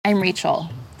I'm Rachel,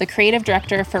 the creative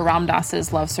director for Ram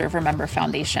Dass's Love Serve Remember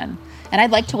Foundation, and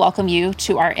I'd like to welcome you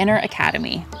to our Inner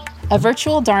Academy, a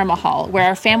virtual Dharma hall where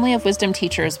our family of wisdom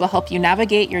teachers will help you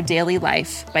navigate your daily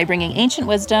life by bringing ancient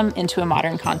wisdom into a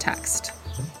modern context.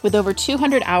 With over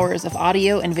 200 hours of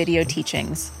audio and video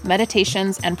teachings,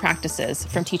 meditations, and practices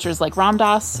from teachers like Ram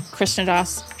Dass,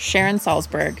 Krishnadas, Sharon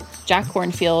Salzberg, Jack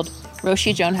Kornfield,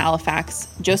 Roshi Joan Halifax,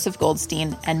 Joseph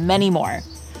Goldstein, and many more,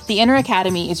 the Inner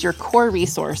Academy is your core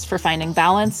resource for finding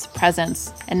balance,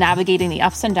 presence, and navigating the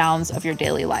ups and downs of your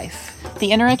daily life.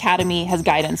 The Inner Academy has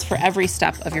guidance for every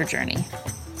step of your journey.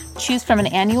 Choose from an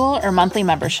annual or monthly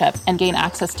membership and gain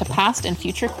access to past and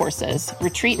future courses,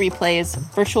 retreat replays,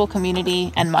 virtual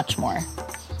community, and much more.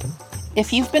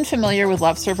 If you've been familiar with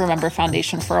Love Serve Remember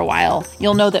Foundation for a while,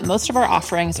 you'll know that most of our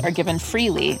offerings are given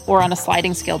freely or on a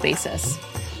sliding scale basis.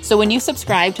 So when you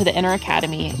subscribe to the Inner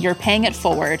Academy, you're paying it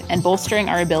forward and bolstering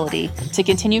our ability to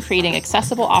continue creating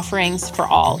accessible offerings for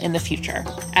all in the future,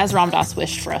 as Ram Dass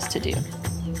wished for us to do.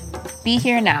 Be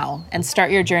here now and start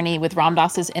your journey with Ram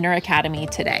Dass's Inner Academy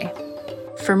today.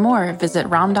 For more, visit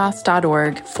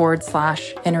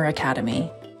ramdass.org/Inner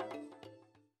Academy.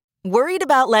 Worried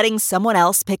about letting someone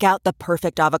else pick out the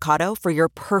perfect avocado for your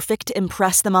perfect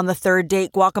impress them on the third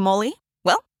date guacamole?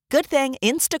 Well, good thing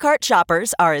Instacart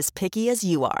shoppers are as picky as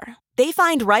you are. They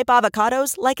find ripe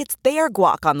avocados like it's their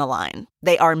guac on the line.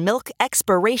 They are milk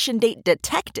expiration date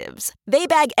detectives. They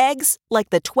bag eggs like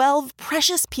the 12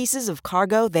 precious pieces of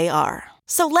cargo they are.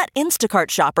 So let Instacart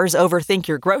shoppers overthink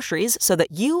your groceries so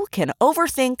that you can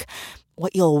overthink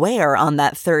what you'll wear on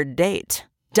that third date.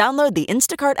 Download the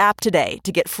Instacart app today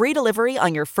to get free delivery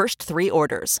on your first 3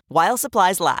 orders, while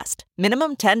supplies last.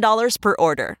 Minimum $10 per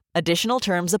order. Additional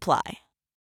terms apply.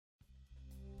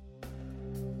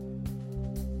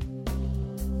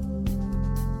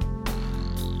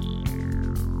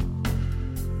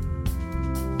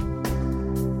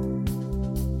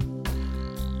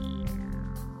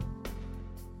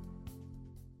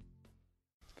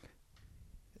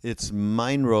 It's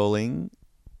mind rolling,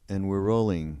 and we're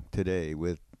rolling today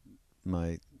with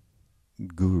my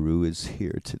guru is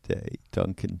here today,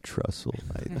 Duncan Trussell.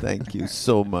 I thank you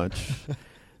so much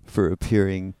for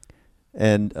appearing.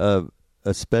 And a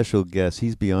special guest,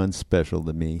 he's beyond special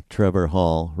to me, Trevor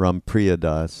Hall, Rampriya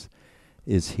Das,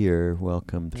 is here.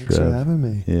 Welcome, Trevor. Thanks for having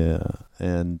me. Yeah,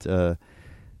 and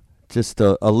just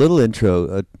a little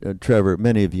intro. Trevor,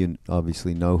 many of you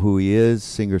obviously know who he is,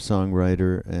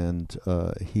 singer-songwriter, and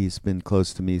he's been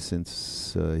close to me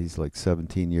since he's like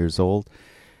 17 years old.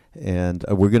 And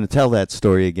we're going to tell that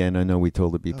story again. I know we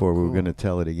told it before, but we're going to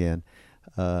tell it again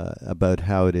about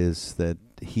how it is that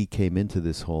he came into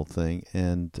this whole thing.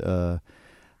 And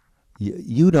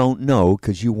you don't know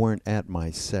because you weren't at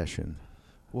my session.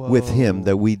 Whoa. With him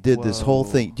that we did this whole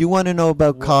thing. Do you want to know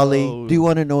about Kali? Do you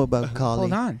want to know about Kali?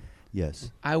 Hold on.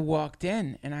 Yes. I walked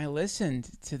in and I listened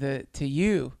to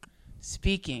you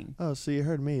speaking. Oh, so you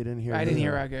heard me, you didn't hear I didn't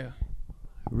hear Raghu.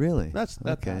 Really? That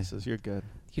okay. passes. You're good.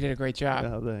 You did a great job.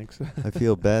 Oh, thanks. I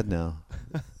feel bad now.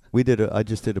 I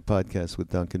just did a podcast with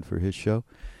Duncan for his show,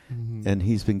 and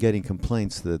he's been getting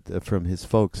complaints that from his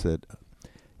folks that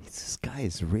this guy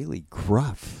is really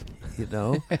gruff, you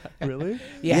know? Really?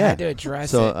 Yeah, I had to address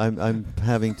it. So I'm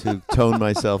having to tone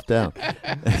myself down.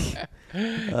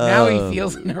 Now he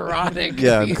feels neurotic.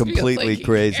 Yeah, I'm completely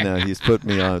crazy now. He's put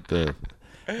me out the.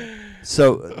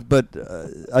 So, but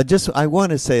I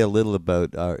want to say a little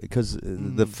about because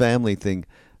the family thing.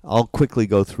 I'll quickly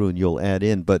go through and you'll add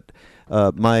in. But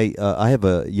I have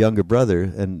a younger brother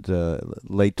and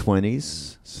late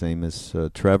 20s, same as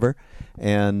Trevor,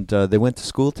 and they went to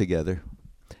school together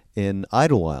in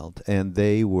Idlewild, and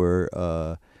they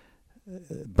were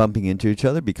bumping into each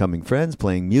other, becoming friends,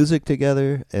 playing music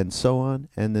together, and so on.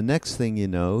 And the next thing you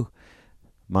know,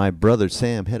 my brother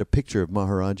Sam had a picture of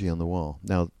Maharaji on the wall.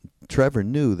 Now, Trevor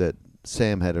knew that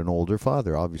Sam had an older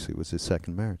father. Obviously, it was his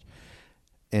second marriage.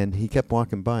 And he kept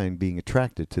walking by and being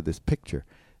attracted to this picture.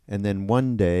 And then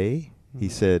one day, he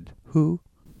said, "Who?"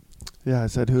 Yeah, I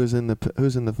said, "Who's in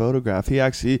the photograph?"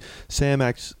 Sam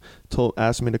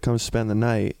asked me to come spend the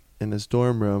night in his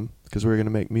dorm room because we were going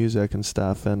to make music and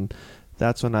stuff. And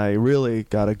that's when I really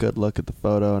got a good look at the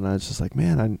photo. And I was just like,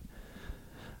 man,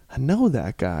 I know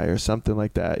that guy or something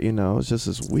like that. You know, it's just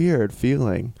this weird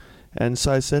feeling. And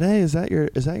so I said, "Hey, is that your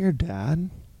dad?"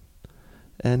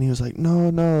 And he was like, "No,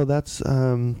 that's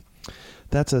a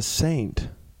saint,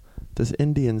 this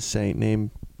Indian saint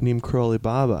named Crowley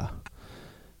Baba."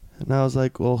 And I was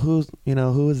like, "Well, who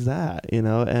is that?" You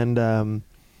know, and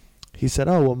he said,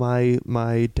 "Oh, well,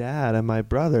 my dad and my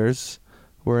brothers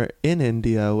were in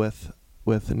India with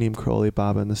Neem Crowley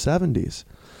Baba in the 70s."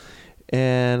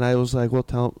 And I was like, well,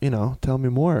 tell me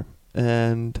more.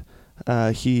 And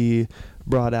he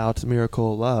brought out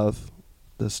Miracle of Love,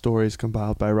 the stories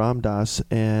compiled by Ram Dass,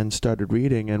 and started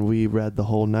reading, and we read the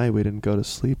whole night. We didn't go to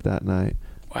sleep that night.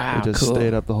 Wow, we just cool.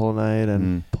 stayed up the whole night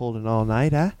and pulled an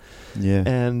all-nighter. Yeah.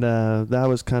 And that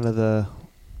was kind of the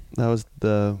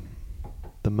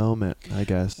moment, I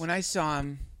guess. When I saw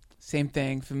him, same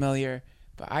thing, familiar,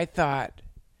 but I thought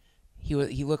he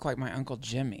looked like my Uncle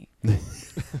Jimmy.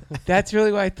 That's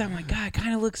really what I thought. I'm like, God, it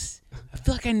kind of looks, I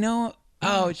feel like I know.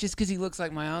 Oh, it's just because he looks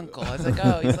like my uncle. I was like,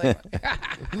 oh, he's like,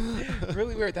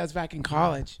 really weird. That was back in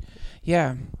college.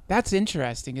 Yeah, that's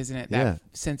interesting, isn't it? That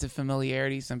sense of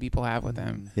familiarity some people have with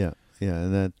him. Yeah,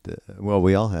 and that,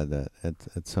 we all had that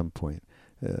at some point.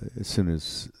 As soon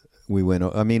as we went,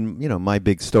 I mean, my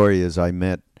big story is I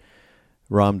met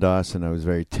Ram Dass, and I was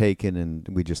very taken, and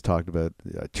we just talked about,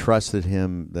 I trusted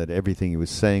him, that everything he was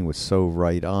saying was so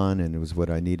right on, and it was what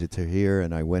I needed to hear,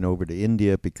 and I went over to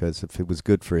India because if it was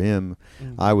good for him,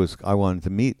 I wanted to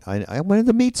meet, I wanted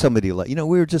to meet somebody like, we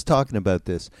were just talking about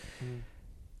this.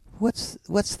 What's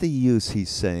the use, he's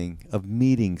saying, of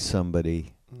meeting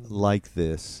somebody like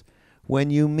this? When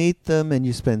you meet them and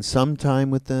you spend some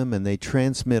time with them and they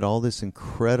transmit all this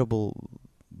incredible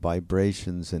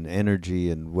vibrations and energy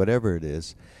and whatever it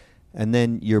is, and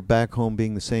then you're back home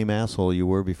being the same asshole you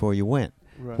were before you went.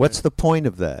 Right. What's the point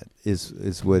of that?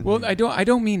 Is what? Well, I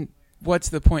don't mean what's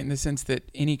the point in the sense that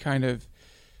any kind of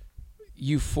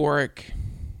euphoric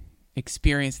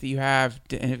experience that you have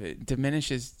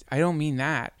diminishes. I don't mean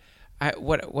that.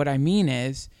 What I mean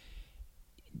is,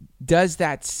 does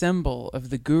that symbol of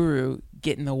the guru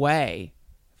get in the way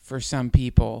for some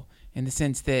people, in the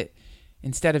sense that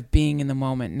instead of being in the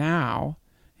moment now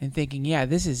and thinking, yeah,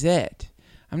 this is it.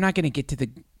 I'm not going to get to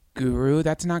the guru.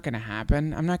 That's not going to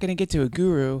happen. I'm not going to get to a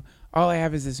guru. All I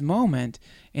have is this moment.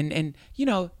 And you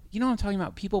know what I'm talking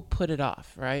about? People put it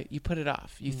off, right? You put it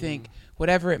off. You think,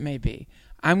 whatever it may be,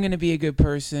 I'm going to be a good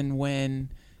person when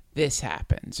this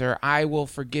happens, or I will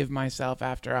forgive myself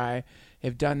after I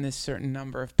have done this certain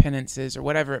number of penances, or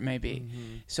whatever it may be.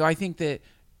 So I think that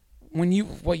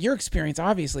what your experience,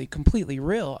 obviously completely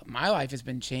real. My life has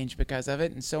been changed because of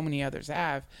it, and so many others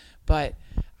have. But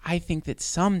I think that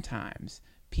sometimes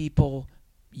people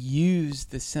use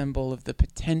the symbol of the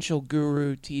potential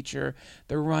guru, teacher,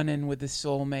 the run-in with the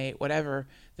soulmate, whatever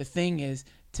the thing is,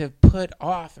 to put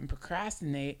off and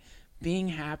procrastinate being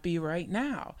happy right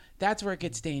now. That's where it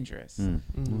gets dangerous.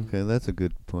 Okay, that's a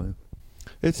good point.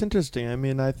 It's interesting. I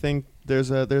mean, I think there's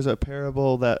a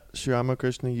parable that Sri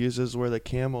Ramakrishna uses where the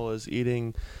camel is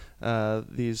eating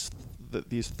these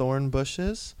thorn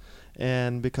bushes,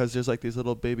 and because there's like these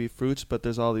little baby fruits, but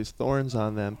there's all these thorns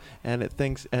on them, and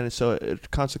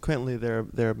consequently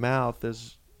their mouth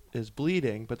is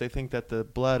bleeding, but they think that the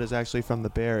blood is actually from the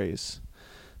berries.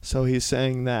 So he's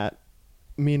saying that,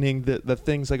 meaning that the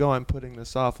things like, oh, I'm putting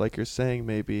this off, like you're saying,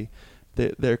 maybe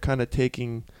they're kind of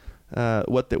taking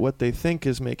what they think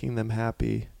is making them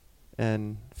happy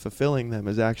and fulfilling them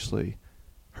is actually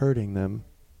hurting them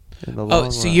in the long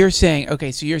run. You're saying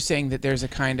that there's a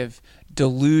kind of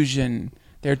delusion.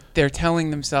 They're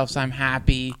telling themselves I'm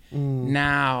happy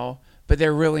now, but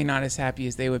they're really not as happy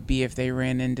as they would be if they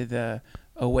ran into the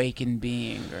awakened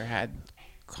being or had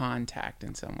contact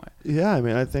in some way. Yeah, I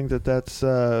mean, I think that's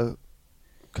kind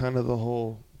of the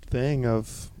whole thing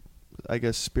of, I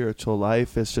guess, spiritual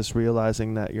life is just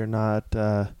realizing that you're not,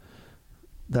 that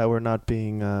we're not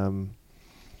being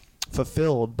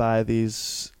fulfilled by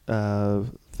these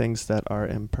things that are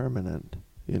impermanent,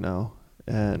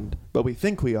 but we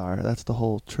think we are. That's the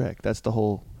whole trick. That's the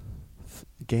whole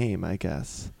game, I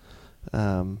guess.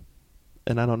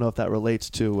 And I don't know if that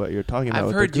relates to what you're talking about.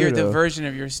 I've heard the version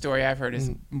of your story I've heard is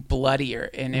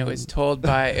bloodier, and it was told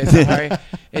by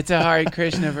it's a Hare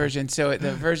Krishna version. So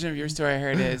the version of your story I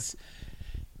heard is,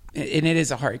 and it is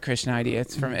a Hare Krishna idea.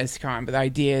 It's from ISKCON, but the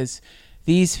idea is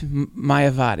these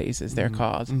Mayavadis, as they're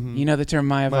called. You know the term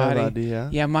Mayavadi?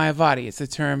 Mayavadi, Yeah, Mayavadi. It's a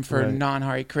term for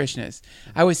non-Hare Krishnas.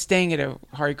 I was staying at a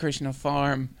Hare Krishna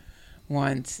farm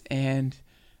once, and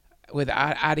with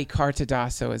Adi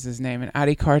Kartadasa was his name, and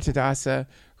Adi Kartadasa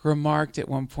remarked at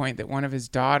one point that one of his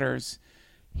daughters,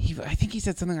 I think he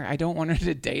said something like, I don't want her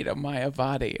to date a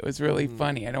Mayavadi. It was really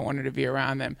funny. I don't want her to be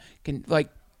around them.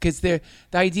 Because the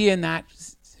idea in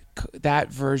that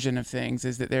version of things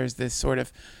is that there's this sort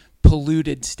of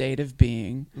polluted state of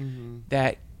being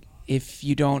that if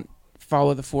you don't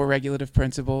follow the 4 regulative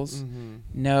principles,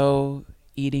 no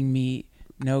eating meat,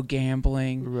 no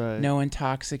gambling, no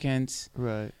intoxicants,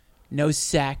 no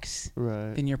sex,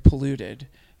 then you're polluted.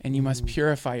 and you must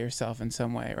purify yourself in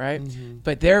some way, right?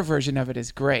 But their version of it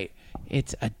is great.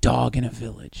 It's a dog in a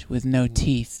village with no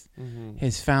teeth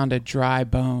has found a dry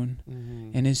bone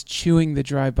and is chewing the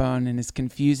dry bone and is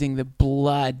confusing the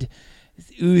blood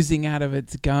oozing out of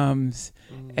its gums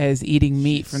as eating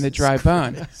meat from the dry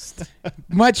bone.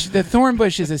 The thorn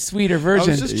bush is a sweeter version.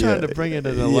 I was just trying to bring it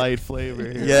in a light flavor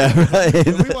here. Yeah, right.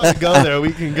 If we want to go there,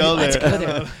 we can go Let's there. go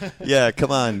there. Yeah,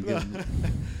 come on.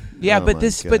 Yeah, Oh but my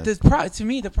this, God. to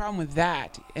me, the problem with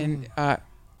that, and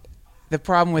the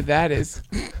problem with that is,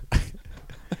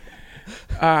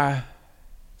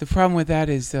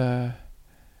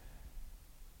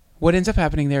 what ends up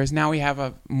happening there is now we have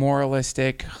a moral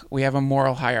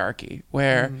hierarchy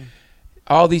where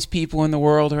all these people in the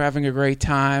world are having a great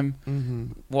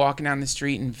time, walking down the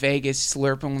street in Vegas,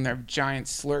 slurping their giant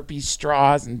Slurpee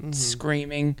straws and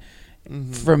screaming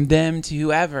from them to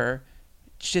whoever.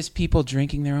 It's just people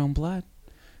drinking their own blood.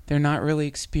 They're not really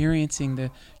experiencing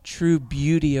the true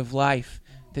beauty of life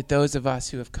that those of us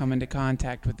who have come into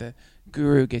contact with the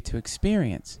guru get to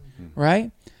experience,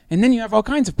 right? And then you have all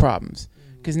kinds of problems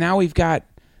because now we've got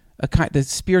the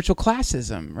spiritual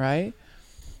classism, right?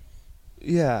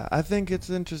 Yeah, I think it's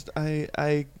interesting.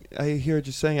 I hear what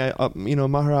you're saying.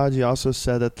 Maharaji also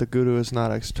said that the guru is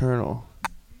not external.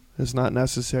 It's not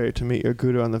necessary to meet your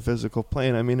guru on the physical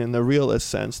plane. I mean, in the realist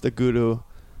sense, the guru,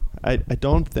 I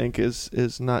don't think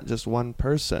is not just one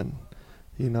person.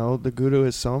 The guru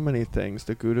is so many things.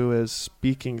 The guru is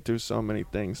speaking through so many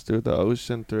things, through the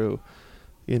ocean, through,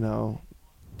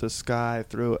 the sky,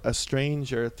 through a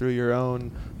stranger, through your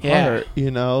own heart,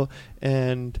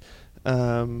 and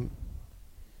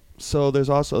so there's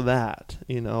also that,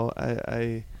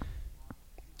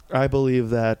 I believe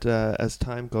that as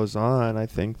time goes on, I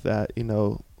think that,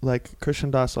 like Krishna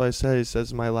Das always said, he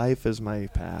says, my life is my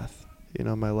path.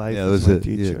 My life is my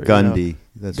teacher. Yeah, Gandhi.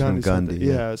 That's from Gandhi.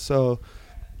 Yeah, so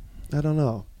I don't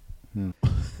know.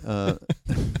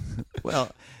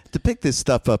 Well, to pick this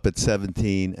stuff up at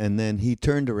 17, and then he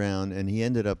turned around and he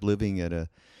ended up living at a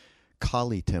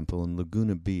Kali temple in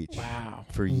Laguna Beach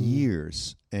for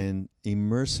years and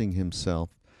immersing himself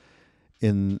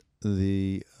in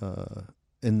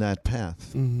that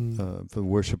path for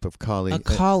worship of Kali. A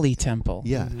Kali temple.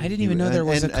 Yeah. I didn't even know there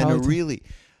was a Kali temple. Really,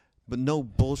 but no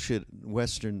bullshit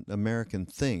Western American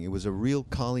thing. It was a real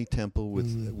Kali temple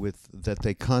with that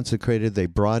they consecrated. They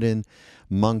brought in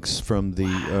monks from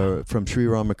from Sri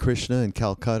Ramakrishna in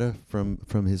Calcutta from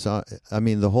his.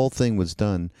 The whole thing was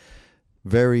done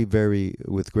very, very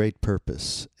with great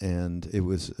purpose, and it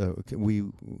was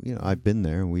I've been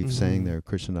there and we've sang there,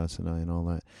 Krishnadas and I and all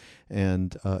that,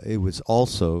 and it was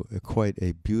also quite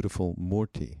a beautiful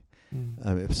murti.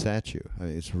 Statue.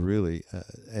 It's really,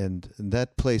 and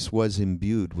that place was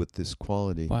imbued with this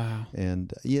quality. Wow.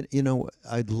 And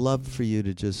I'd love for you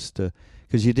to just,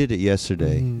 because you did it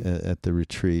yesterday at the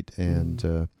retreat,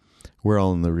 and we're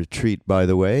all in the retreat, by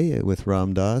the way, with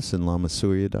Ram Dass and Lama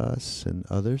Surya Das and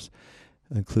others,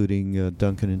 including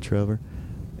Duncan and Trevor.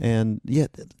 And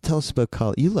tell us about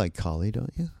Kali. You like Kali,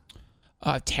 don't you?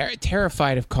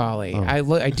 Terrified of Kali. Oh.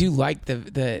 I do like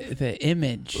the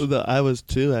image. I was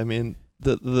too. I mean,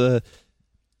 the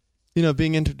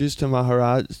being introduced to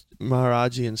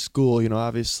Maharaji in school,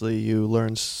 obviously you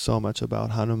learn so much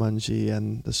about Hanumanji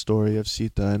and the story of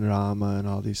Sita and Rama and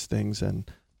all these things, and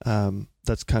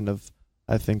that's kind of,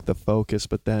 I think, the focus.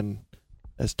 But then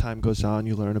as time goes on,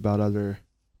 you learn about other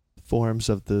forms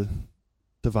of the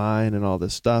divine and all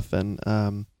this stuff, and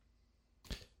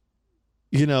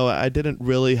I didn't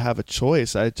really have a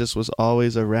choice. I just was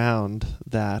always around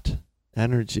that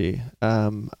energy.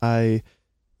 I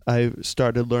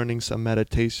started learning some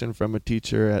meditation from a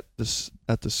teacher at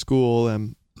the school,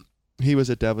 and he was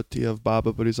a devotee of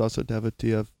Baba, but he's also a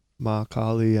devotee of Ma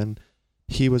Kali, and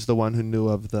he was the one who knew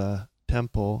of the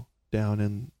temple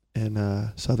down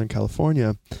in Southern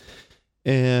California.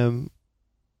 And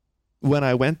when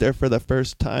I went there for the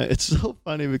first time, it's so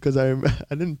funny because I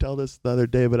didn't tell this the other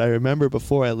day, but I remember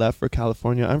before I left for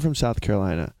California, I'm from South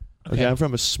Carolina. Okay, I'm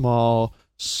from a small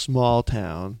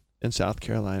town in South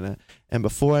Carolina. And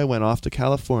before I went off to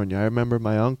California, I remember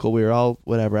my uncle, we were all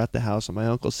at the house, and my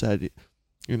uncle said,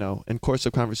 in course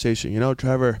of conversation,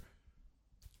 Trevor,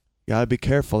 you gotta be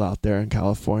careful out there in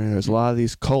California. There's a lot of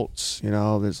these cults,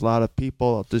 there's a lot of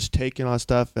people just taking on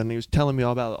stuff, and he was telling me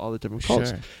all about all the different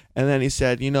cults. Sure. And then he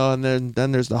said, and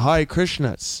then there's the Hare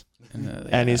Krishnas.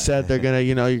 And he said they're gonna,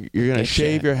 you're gonna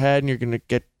shave your head and you're gonna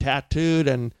get tattooed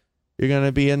and you're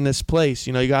gonna be in this place.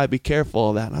 You gotta be careful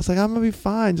of that. And I was like, I'm gonna be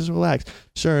fine, just relax.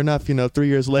 Sure enough, 3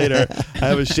 years later, I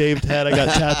have a shaved head, I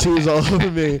got tattoos all over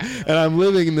me, and I'm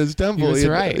living in this temple. He was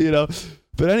right.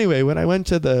 But anyway, when I went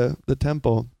to the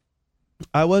temple,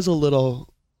 I was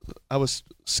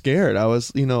scared. I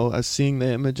was seeing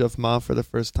the image of Ma for the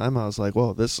first time. I was like,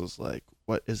 whoa, this is like,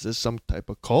 what is this, some type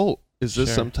of cult? Is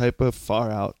this some type of far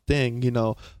out thing,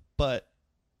 But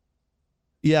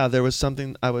yeah, there was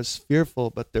something, I was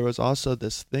fearful, but there was also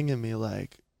this thing in me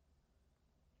like,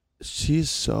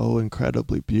 she's so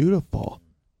incredibly beautiful.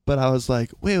 But I was like,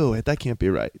 wait, that can't be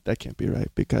right. That can't be right,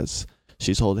 because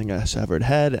she's holding a severed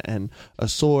head and a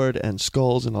sword and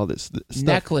skulls and all this stuff.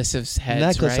 Necklace of heads,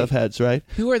 Necklace right? of heads, right?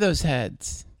 Who are those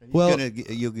heads? Well,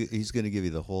 he's going to give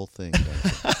you the whole thing.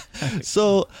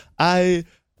 So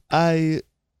there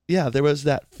was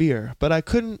that fear, but I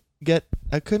couldn't get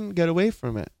away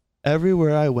from it.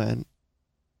 Everywhere I went,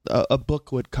 a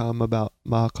book would come about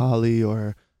Ma Kali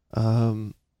or,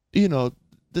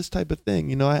 this type of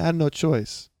thing. I had no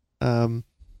choice. I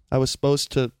was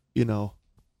supposed to,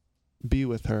 be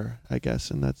with her, I guess,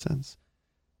 in that sense.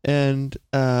 And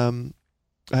I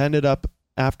ended up,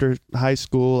 after high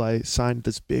school, I signed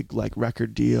this big like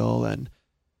record deal and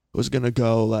was gonna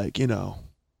go like,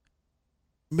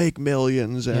 make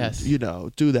millions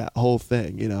and do that whole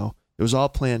thing. It was all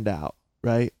planned out,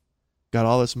 right? Got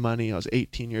all this money. I was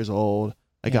 18 years old.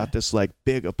 I got this like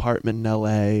big apartment in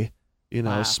LA,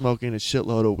 Wow. smoking a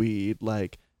shitload of weed,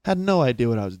 like had no idea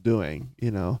what I was doing,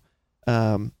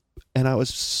 and I was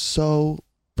so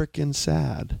freaking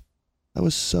sad. I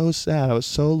was so sad. I was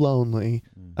so lonely.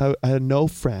 I had no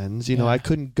friends. I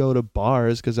couldn't go to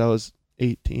bars because I was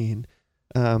 18.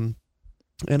 And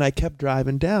I kept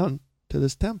driving down to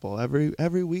this temple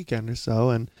every weekend or so.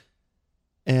 And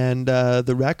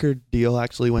the record deal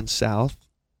actually went south.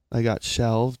 I got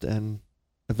shelved and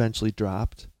eventually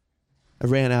dropped. I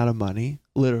ran out of money,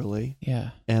 literally.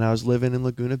 Yeah. And I was living in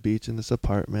Laguna Beach in this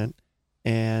apartment.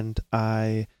 And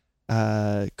I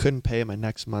couldn't pay my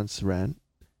next month's rent.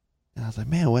 And I was like,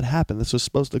 man, what happened? This was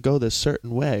supposed to go this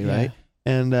certain way, right?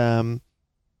 And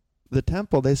the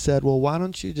temple, they said, well, why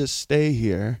don't you just stay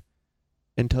here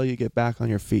until you get back on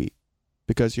your feet?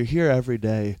 Because you're here every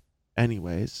day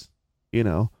anyways,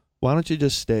 Why don't you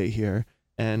just stay here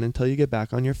and until you get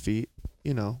back on your feet,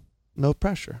 no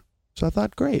pressure. So I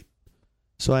thought, great.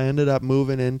 So I ended up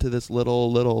moving into this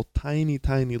little tiny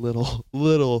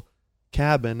little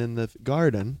cabin in the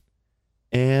garden,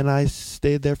 and I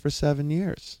stayed there for 7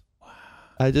 years.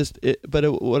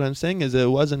 What I'm saying is it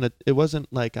wasn't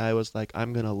like I was like,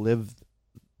 I'm going to live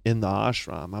in the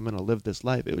ashram. I'm going to live this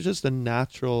life. It was just a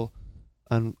natural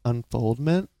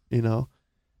unfoldment,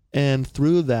 and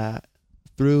through that,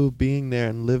 through being there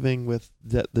and living with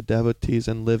the devotees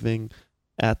and living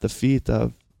at the feet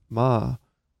of Ma,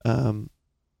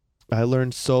 I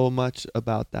learned so much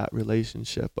about that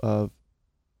relationship of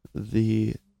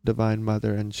the Divine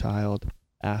Mother and Child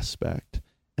aspect.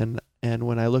 And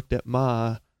when I looked at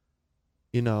Ma,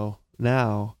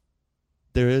 now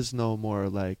there is no more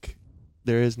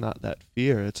there is not that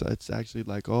fear. It's actually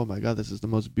like, oh my God, this is the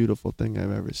most beautiful thing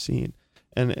I've ever seen.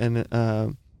 And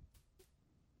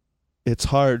it's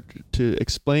hard to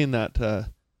explain that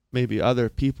to maybe other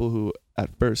people who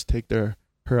at first take her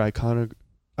iconic.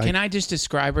 Can I just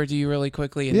describe her to you really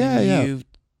quickly, and then you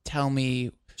tell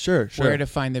me Sure. where to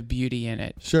find the beauty in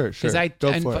it? Sure. Because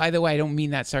by the way, I don't mean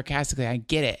that sarcastically. I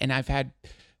get it, and I've had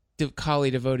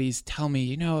Kali devotees tell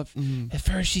me, at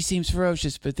first she seems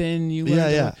ferocious, but then you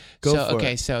learn.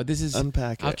 So this is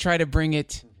unpack. I'll try to bring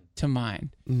it to mind.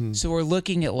 Mm-hmm. So we're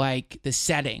looking at like the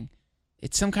setting.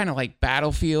 It's some kind of like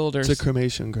battlefield, or it's a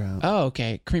cremation ground. Oh,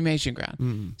 okay, cremation ground.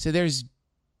 Mm-hmm. So there's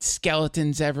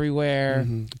skeletons everywhere,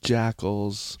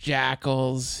 jackals,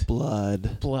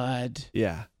 blood.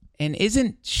 Yeah. And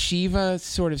isn't Shiva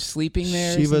sort of sleeping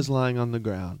there? Shiva's lying on the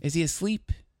ground. Is he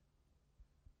asleep?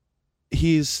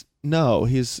 Shiva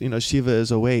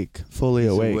is awake, fully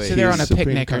awake. So they're on a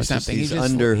picnic or something. He's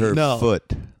under her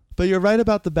foot. But you're right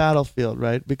about the battlefield,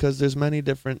 right? Because there's many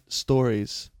different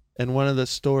stories. And one of the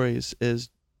stories is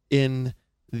in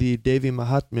the Devi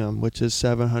Mahatmyam, which is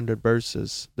 700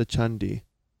 verses, the Chandi,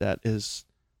 that is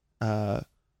from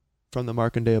the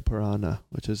Markandeya Purana,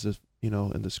 which is,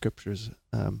 in the scriptures.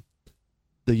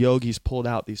 The yogis pulled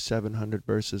out these 700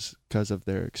 verses because of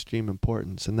their extreme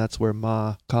importance. And that's where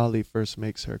Ma Kali first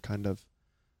makes her kind of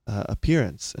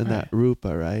appearance in that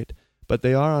rupa, right? But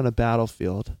they are on a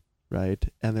battlefield, right?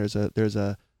 And there's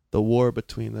the war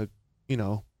between the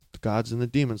gods and the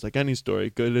demons, like any story,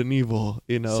 good and evil,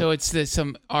 So it's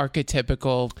some archetypical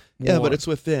war. Yeah, but it's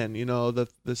within,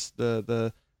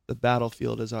 the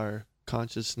battlefield is our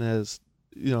consciousness,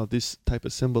 this type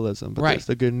of symbolism, but there's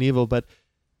the good and evil. But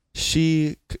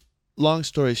long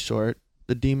story short,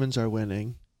 the demons are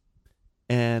winning,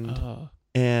 and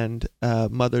And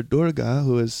Mother Durga,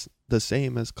 who is the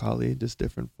same as Kali, just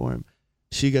different form,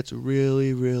 she gets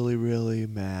really, really, really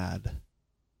mad,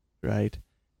 right?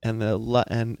 And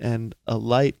and a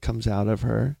light comes out of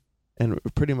her, and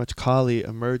pretty much Kali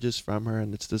emerges from her,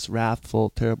 and it's this wrathful,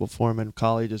 terrible form, and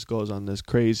Kali just goes on this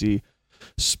crazy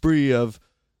spree of,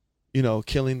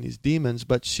 killing these demons,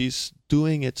 but she's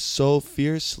doing it so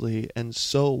fiercely and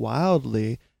so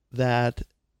wildly that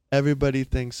everybody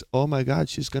thinks, oh my God,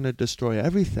 she's going to destroy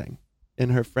everything in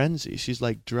her frenzy. She's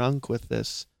like drunk with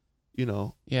this,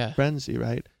 frenzy,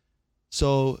 right?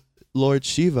 So Lord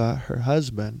Shiva, her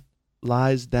husband,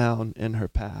 lies down in her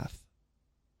path,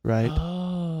 right?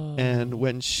 Oh. And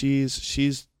when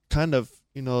she's kind of,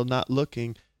 not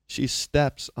looking, she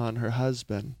steps on her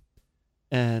husband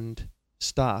and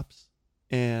stops,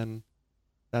 and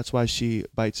that's why she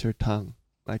bites her tongue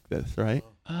like this, right?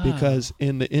 Because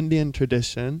in the Indian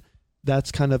tradition,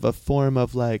 that's kind of a form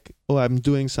of like, oh, I'm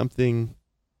doing something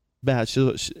bad.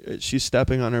 She's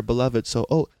stepping on her beloved, so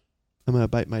I'm gonna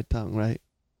bite my tongue, right?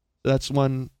 That's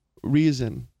one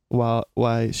reason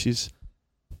why she's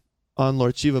on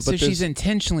Lord Shiva. So but she's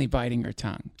intentionally biting her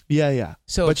tongue. Yeah.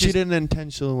 So but she didn't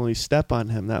intentionally step on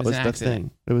him. That was the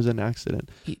thing. It was an accident.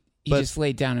 He just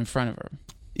laid down in front of her.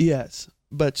 Yes,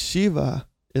 but Shiva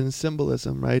in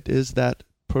symbolism, right, is that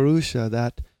Purusha,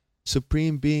 that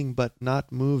supreme being, but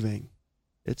not moving.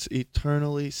 It's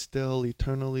eternally still,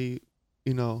 eternally,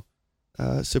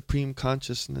 supreme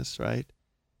consciousness, right?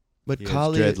 But He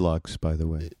Kali has dreadlocks, by the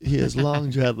way. He has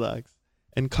long dreadlocks,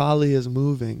 and Kali is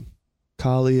moving.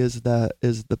 Kali is the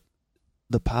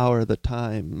power, the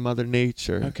time, Mother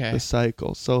Nature, the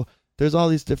cycle. So there's all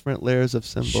these different layers of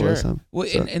symbolism. Sure. Well,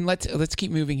 so, and let's keep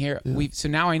moving here. Yeah. So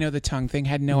now I know the tongue thing.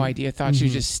 Had no idea. Thought she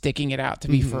was just sticking it out to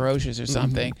be ferocious or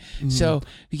something. So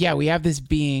yeah, we have this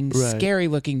being, scary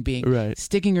looking being,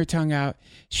 sticking her tongue out.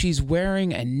 She's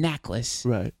wearing a necklace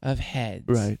of heads.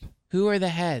 Right. Who are the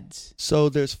heads? So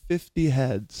there's 50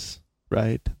 heads,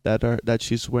 right? That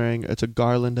she's wearing. It's a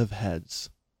garland of heads,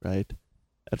 right?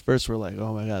 At first we're like,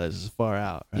 oh my God, this is far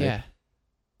out, right? Yeah.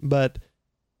 But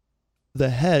the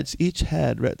heads, each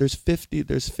head, right? There's 50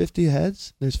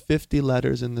 heads. There's 50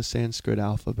 letters in the Sanskrit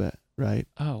alphabet, right?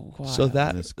 Oh, wow. So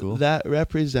That's cool. that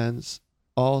represents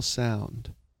all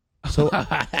sound. So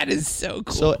that is so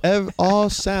cool. So all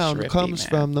sound Trippy, comes man.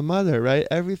 from the mother, right?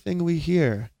 Everything we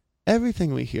hear,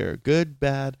 good,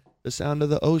 bad, the sound of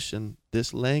the ocean,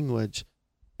 this language,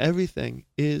 everything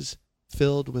is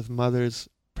filled with mother's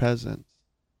presence.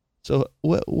 So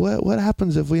what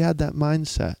happens if we had that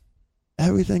mindset?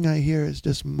 Everything I hear is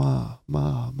just ma,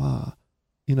 ma, ma.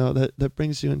 That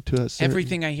brings you into a certain...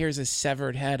 Everything I hear is a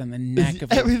severed head on the neck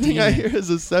of Everything the I demon. hear is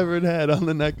a severed head on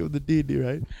the neck of the deity,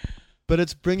 right? But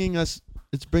it's bringing us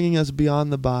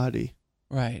beyond the body.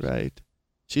 Right.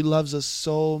 She loves us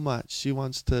so much. She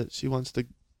wants to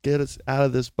get us out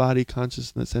of this body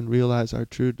consciousness and realize our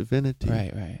true divinity.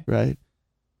 Right.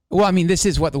 Well, I mean, this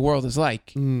is what the world is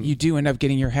like. You do end up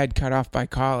getting your head cut off by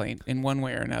Kali in one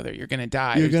way or another. You're going to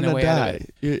die. You're going to die.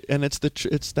 And it's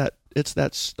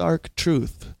that stark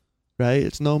truth, right?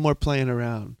 It's no more playing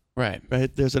around. Right.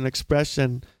 There's an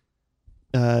expression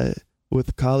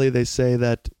with Kali. They say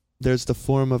that there's the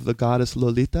form of the goddess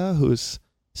Lolita, who's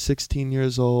 16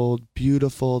 years old,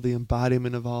 beautiful, the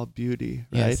embodiment of all beauty,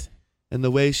 right? Yes. And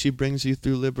the way she brings you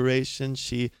through liberation,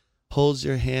 she holds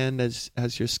your hand as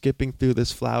you're skipping through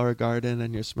this flower garden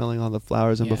and you're smelling all the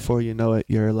flowers, and before you know it,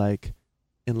 you're like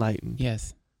enlightened.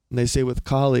 Yes. And they say with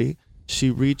Kali, she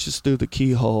reaches through the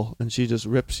keyhole and she just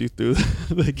rips you through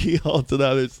the keyhole to the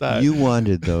other side. You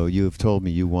have told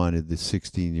me you wanted the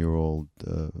 16-year-old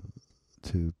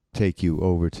to take you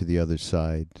over to the other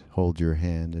side, hold your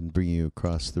hand, and bring you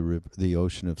across the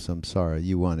ocean of samsara.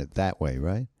 You want it that way,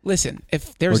 right? Listen,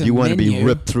 if there's or do you want to be menu,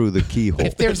 ripped through the keyhole?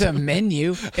 if there's a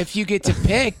menu, if you get to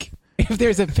pick, if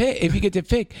you get to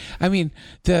pick, I mean,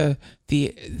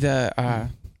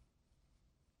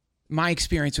 my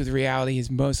experience with reality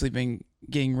has mostly been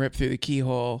getting ripped through the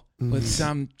keyhole with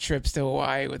some trips to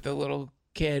Hawaii with the little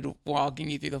kid walking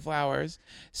you through the flowers.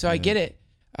 So I get it.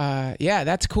 Yeah,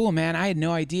 that's cool, man. I had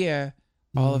no idea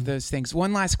all of those things.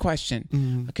 One last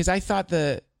question, because I thought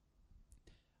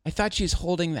she was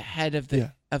holding the head of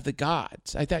the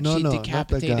gods. I thought she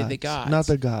decapitated the gods. Not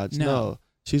the gods. No,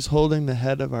 she's holding the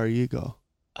head of our ego.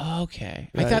 Okay,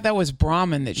 Right. I thought that was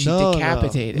Brahman that she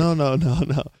decapitated.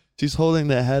 No. She's holding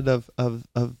the head of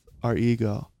our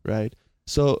ego, right?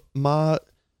 So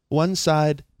one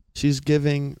side she's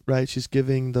giving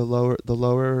the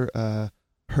lower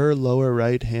her lower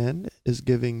right hand is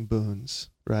giving boons,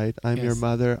 right? I'm your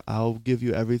mother. I'll give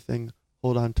you everything.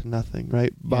 Hold on to nothing,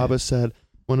 right? Baba said,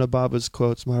 one of Baba's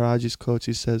quotes, Maharaji's quotes,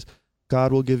 he says,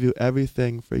 God will give you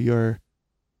everything for your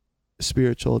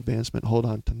spiritual advancement. Hold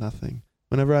on to nothing.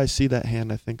 Whenever I see that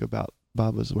hand, I think about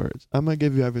Baba's words. I'm going to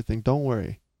give you everything. Don't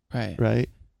worry. Right. Right?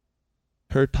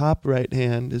 Her top right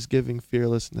hand is giving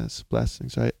fearlessness,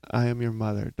 blessings, right? I am your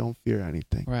mother. Don't fear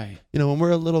anything. Right. You know, when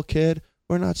we're a little kid,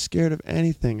 we're not scared of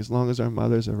anything as long as our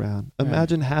mother's around. Right.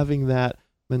 Imagine having that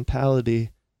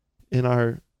mentality in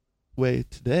our way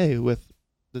today with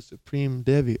the Supreme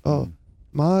Devi. Oh,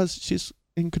 Ma's, she's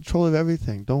in control of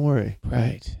everything. Don't worry.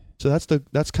 Right. So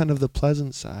that's kind of the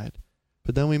pleasant side.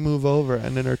 But then we move over,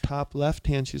 and in her top left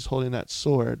hand, she's holding that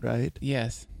sword, right?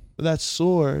 Yes. But that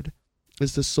sword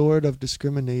is the sword of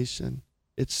discrimination.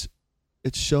 It's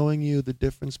showing you the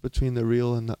difference between the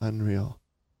real and the unreal.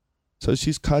 So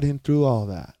she's cutting through all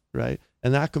that, right?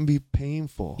 And that can be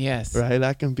painful. Yes. Right?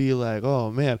 That can be like, oh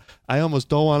man, I almost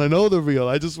don't want to know the real.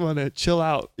 I just want to chill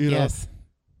out, you know? Yes.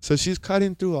 So she's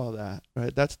cutting through all that,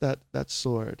 right? That's that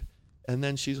sword. And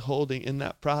then she's holding, in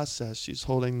that process, she's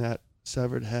holding that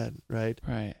severed head, right?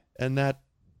 Right. And that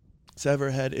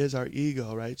severed head is our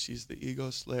ego, right? She's the ego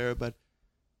slayer, but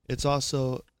it's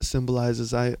also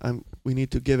symbolizes we need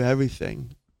to give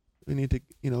everything. We need to,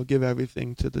 give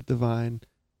everything to the divine.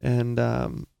 And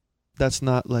that's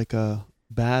not like a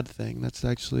bad thing. That's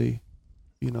actually,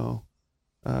 a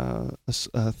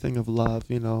thing of love,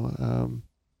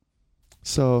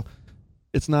 so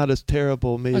it's not as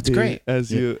terrible maybe That's great.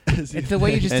 as you It's the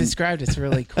way you just described it's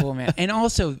really cool, man. And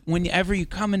also, whenever you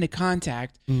come into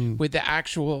contact with the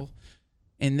actual,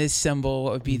 and this symbol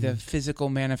would be the physical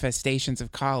manifestations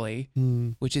of Kali,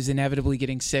 which is inevitably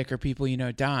getting sick or people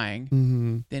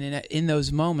dying, then in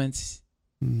those moments,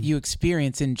 you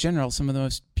experience in general some of the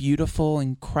most beautiful,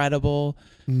 incredible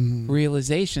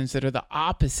realizations that are the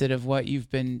opposite of what you've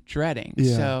been dreading.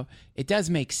 Yeah. So it does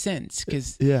make sense,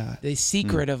 because yeah. the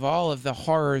secret of all of the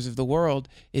horrors of the world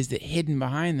is that hidden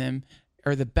behind them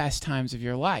are the best times of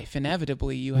your life.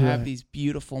 Inevitably, you have these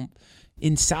beautiful,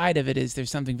 inside of it is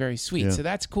there's something very sweet. Yeah. So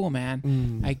that's cool,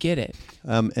 man. I get it.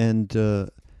 And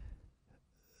the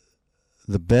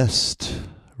best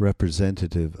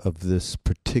representative of this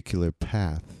particular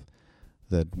path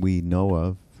that we know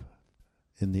of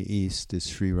in the East is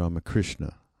Sri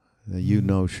Ramakrishna. You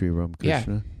know Sri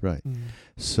Ramakrishna? Yeah. Right.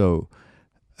 So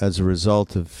as a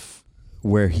result of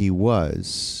where he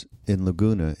was in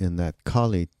Laguna, in that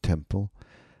Kali temple,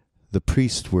 the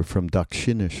priests were from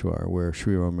Dakshineshwar, where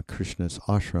Sri Ramakrishna's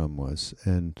ashram was,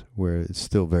 and where it's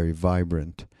still very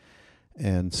vibrant.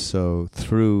 And so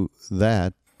through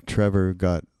that, Trevor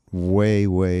got way,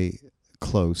 way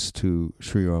close to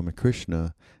Sri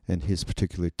Ramakrishna and his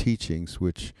particular teachings,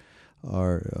 which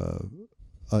are,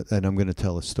 and I'm going to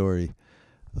tell a story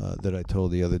that I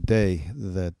told the other day,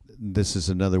 that this is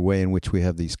another way in which we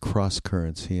have these cross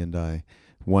currents, he and I,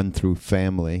 one through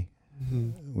family,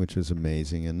 which was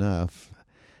amazing enough,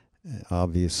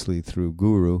 obviously through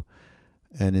Guru.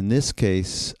 And in this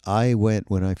case,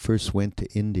 when I first went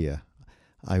to India,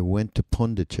 I went to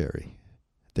Pondicherry.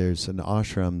 There's an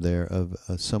ashram there of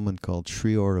someone called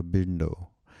Sri Aurobindo.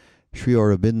 Sri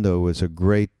Aurobindo was a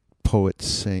great poet,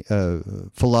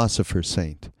 philosopher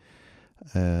saint,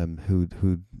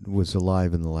 who was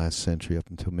alive in the last century up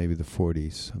until maybe the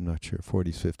 40s. I'm not sure,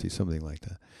 40s, 50s, something like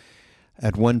that.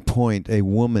 At one point, a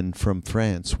woman from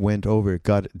France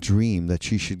got a dream that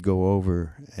she should go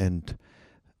over and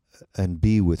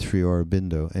be with Sri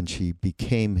Aurobindo, and she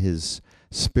became his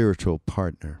spiritual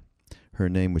partner. Her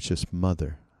name was just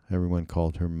Mother. Everyone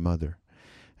called her Mother.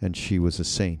 And she was a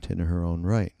saint in her own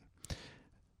right.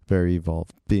 Very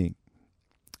evolved being.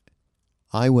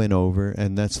 I went over,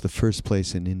 and that's the first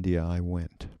place in India I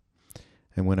went.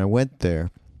 And when I went there,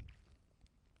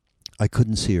 I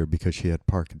couldn't see her because she had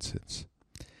Parkinson's.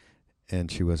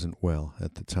 And she wasn't well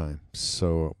at the time.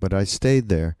 But I stayed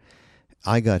there.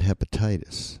 I got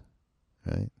hepatitis,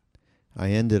 right?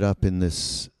 I ended up in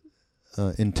this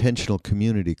intentional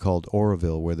community called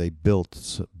Oroville, where they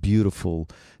built beautiful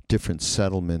different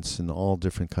settlements and all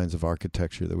different kinds of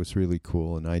architecture that was really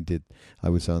cool. And I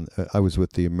was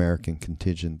with the American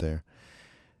contingent there,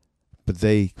 but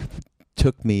they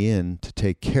took me in to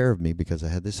take care of me because I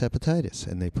had this hepatitis,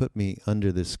 and they put me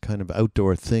under this kind of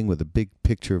outdoor thing with a big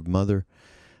picture of Mother,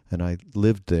 and I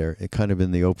lived there kind of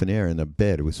in the open air in a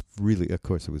bed. It was really, of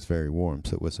course it was very warm,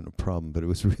 so it wasn't a problem, but it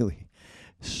was really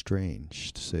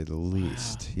strange, to say the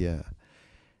least. Wow. Yeah.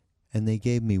 And they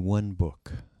gave me one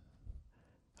book.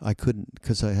 I couldn't,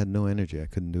 because I had no energy, I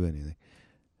couldn't do anything.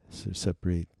 So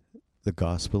separate the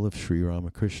Gospel of Sri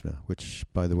Ramakrishna, which,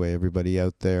 by the way, everybody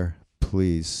out there,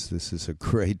 please, this is a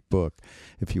great book.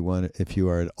 If you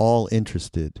are at all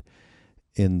interested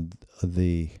in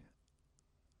the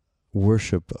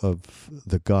worship of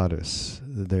the goddess.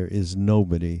 There is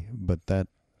nobody but that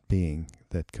being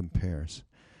that compares.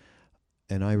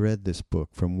 And I read this book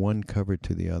from one cover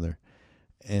to the other,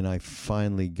 and I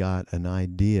finally got an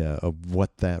idea of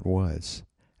what that was.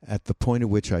 At the point at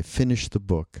which I finished the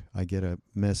book, I get a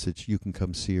message, you can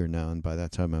come see her now, and by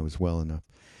that time I was well enough.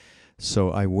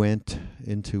 So I went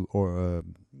into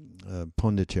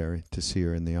Pondicherry to see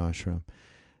her in the ashram.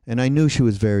 And I knew she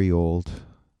was very old,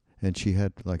 and she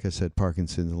had, like I said,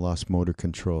 Parkinson's and lost motor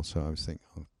control. So I was thinking,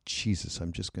 oh, Jesus,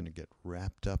 I'm just going to get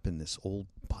wrapped up in this old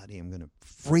body. I'm going to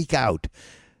freak out.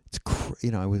 It's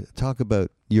I would talk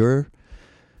about your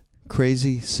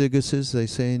crazy sigusses, they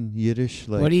say in Yiddish.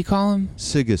 Like, what do you call them?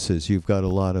 Sigusses. You've got a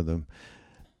lot of them.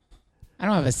 I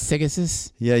don't have a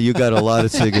sigus. Yeah, you got a lot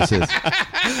of sigusses.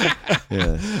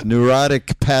 Yeah,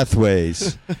 neurotic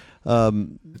pathways.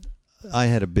 I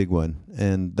had a big one,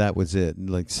 and that was it.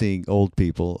 Like seeing old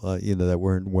people, that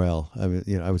weren't well. I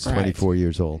mean, I was 24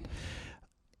 years old.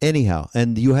 Anyhow,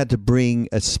 and you had to bring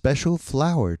a special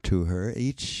flower to her.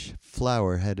 Each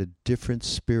flower had a different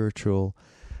spiritual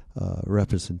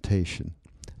representation.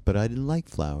 But I didn't like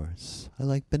flowers. I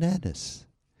liked bananas.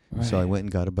 Right. So I went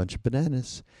and got a bunch of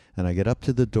bananas, and I get up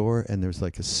to the door, and there's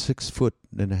like a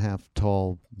 6'1.5"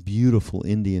 tall, beautiful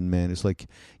Indian man. It's like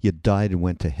you died and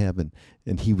went to heaven,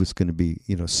 and he was going to be,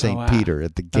 St. Peter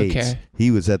at the gates. Okay.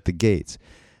 He was at the gates.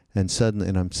 And suddenly,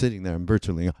 and I'm sitting there, I'm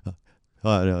virtually,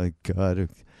 oh, God,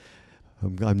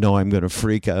 I know I'm going to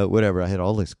freak out, whatever. I had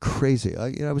all this crazy,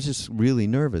 I was just really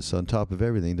nervous on top of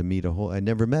everything to meet I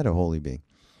never met a holy being.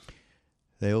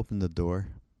 They opened the door.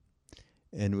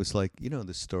 And it was like,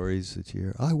 the stories that you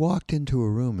hear. I walked into a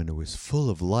room and it was full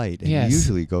of light. And you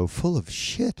usually go, full of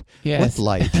shit. Yes. What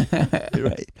light?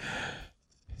 Right.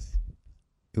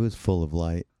 It was full of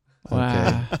light.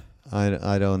 Wow. Okay.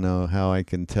 I don't know how I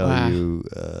can tell you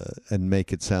and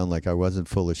make it sound like I wasn't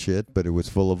full of shit, but it was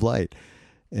full of light.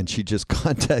 And she just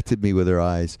contacted me with her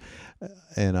eyes.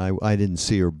 And I didn't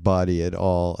see her body at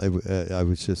all. I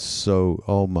was just so,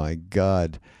 oh my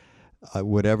God.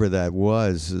 Whatever that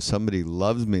was, somebody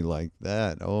loves me like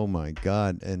that. Oh my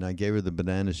God. And I gave her the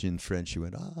bananas in French. She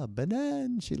went,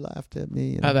 banana. She laughed at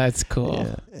me. Oh, that's cool.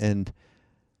 Yeah. And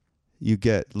you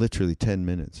get literally 10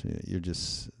 minutes. You're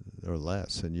just, or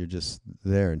less, and you're just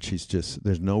there. And she's just,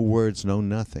 there's no words, no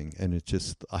nothing. And it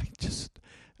just,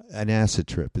 an acid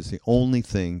trip is the only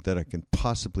thing that I can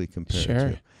possibly compare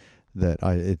it to. That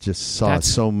it just saw that's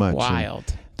so much. Wild.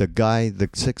 And the guy, the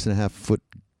 6.5 foot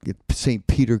St.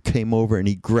 Peter came over and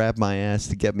he grabbed my ass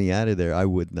to get me out of there.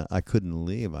 I couldn't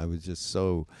leave. I was just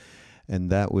so,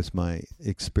 and that was my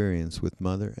experience with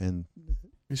Mother. And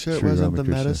you sure it wasn't the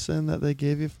medicine that they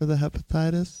gave you for the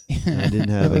hepatitis? I didn't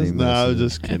have any medicine. No, I was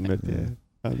just kidding with you.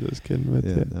 I'm just kidding with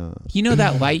you. No. You know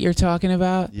that light you're talking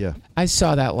about? Yeah. I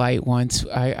saw that light once.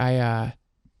 I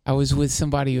was with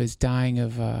somebody who was dying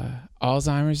of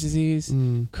Alzheimer's disease.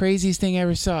 Craziest thing I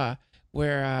ever saw.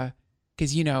 Where,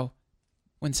 because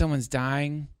when someone's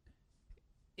dying,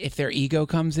 if their ego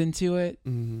comes into it,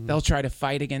 they'll try to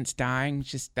fight against dying.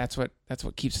 Just that's what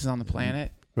keeps us on the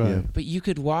planet. Right. Yeah. But you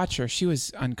could watch her. She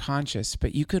was unconscious,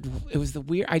 but it was the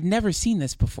weird. I'd never seen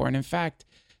this before, and in fact,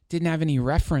 didn't have any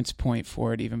reference point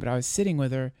for it even. But I was sitting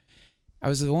with her. I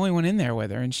was the only one in there with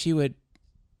her, and she would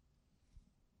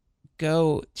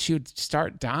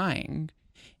start dying,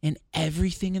 and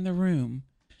everything in the room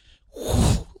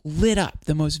lit up,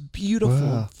 the most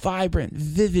beautiful, vibrant,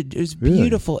 vivid. It was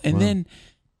beautiful. And then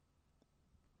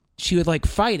she would like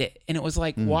fight it. And it was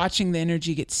like watching the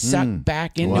energy get sucked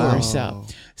back into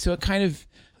herself. So it kind of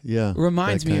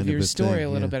reminds me of your story a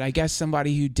little bit. I guess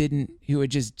somebody who would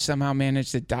just somehow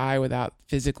manage to die without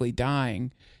physically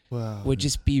dying would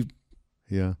just be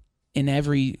in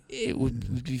it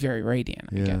would be very radiant,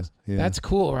 I guess. Yeah. That's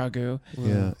cool, Raghu.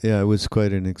 Yeah, it was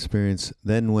quite an experience.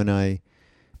 Then when I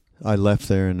left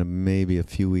there, and maybe a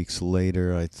few weeks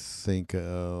later, I think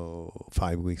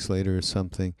 5 weeks later or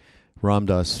something, Ram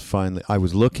Dass finally, I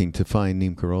was looking to find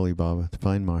Neem Karoli Baba, to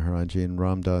find Maharaji, and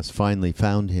Ram Dass finally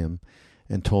found him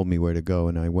and told me where to go,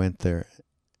 and I went there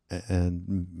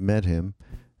and met him.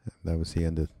 That was the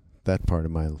end of that part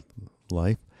of my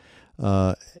life.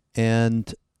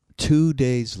 And 2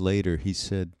 days later, he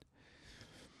said,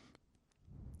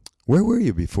 "Where were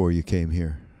you before you came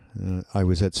here?" I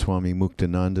was at Swami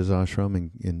Muktananda's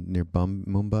ashram near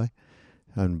Mumbai.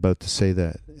 I'm about to say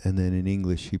that. And then in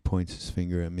English, he points his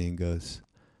finger at me and goes,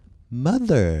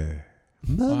 Mother.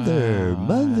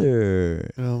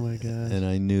 Mother. Oh, my God. And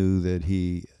I knew that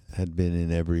he had been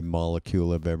in every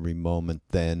molecule of every moment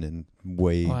then and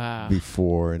way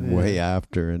before and way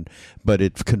after. But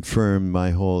it confirmed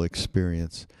my whole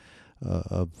experience.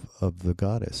 of the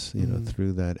goddess,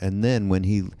 through that. And then when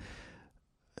he,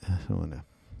 I don't want to,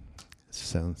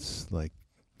 sounds like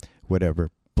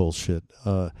whatever bullshit.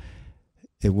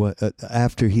 It was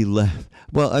after he left.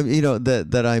 Well,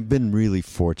 that I've been really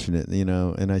fortunate,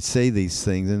 and I say these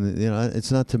things, and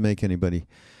it's not to make anybody.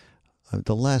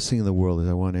 The last thing in the world is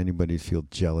I want anybody to feel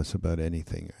jealous about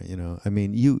anything. I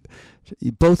mean, you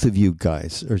both of you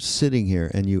guys are sitting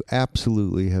here, and you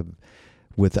absolutely have,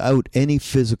 without any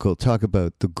physical, talk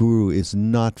about the guru is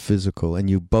not physical, and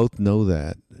you both know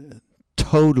that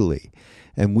totally.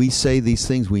 And we say these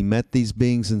things, we met these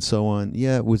beings and so on.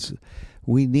 Yeah, it was,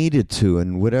 we needed to,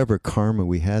 and whatever karma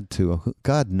we had to,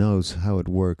 God knows how it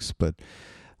works. But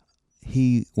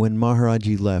when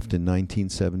Maharaji left in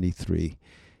 1973,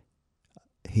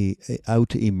 he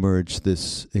out emerged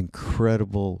this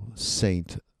incredible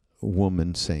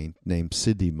woman saint named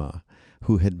Siddhima,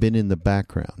 who had been in the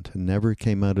background and never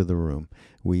came out of the room.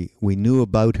 We knew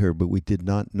about her, but we did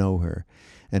not know her.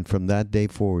 And from that day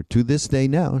forward, to this day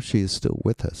now, she is still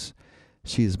with us.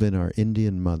 She has been our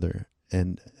Indian mother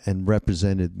and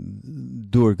represented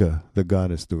Durga, the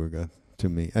goddess Durga, to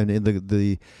me. And in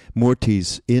the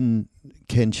Murtis in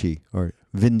Kenchi, or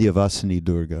Vindhyavasini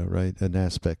Durga, right, an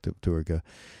aspect of Durga,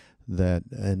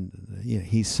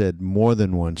 he said more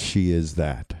than once, she is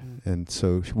that. And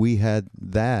so we've had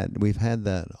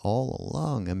that all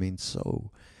along. I mean, so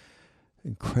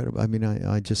incredible. I mean,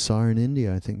 I just saw her in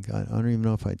India. I think, I don't even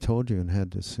know if I told you, and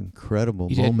had this incredible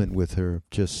moment with her.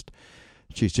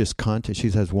 She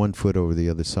has 1 foot over the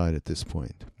other side at this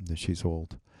point. She's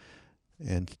old.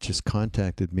 And just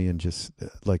contacted me, and just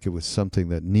like it was something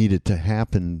that needed to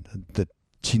happen, that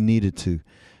she needed to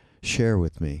share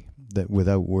with me, that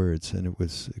without words, and it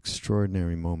was an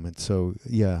extraordinary moment. So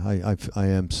yeah, I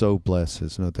am so blessed.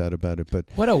 There's no doubt about it. But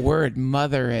what a word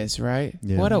mother is, right?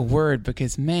 Yeah. What a word,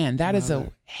 because man, that is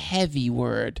a heavy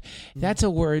word. That's a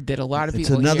word that a lot of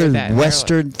people. It's another hear that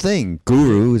Western thing.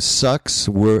 Guru sucks.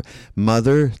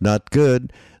 Mother not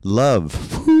good.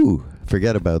 Love. Whew.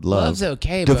 Forget about love. Love's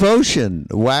okay. Devotion.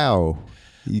 Wow.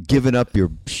 You've given up your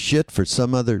shit for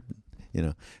some other,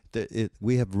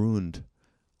 we have ruined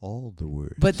all the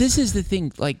words. But this is the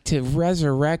thing, like, to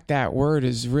resurrect that word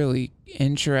is really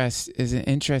an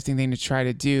interesting thing to try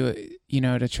to do,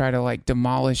 to try to like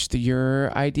demolish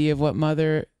your idea of what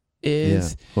mother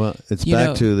is. Yeah. Well, it's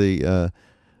back to the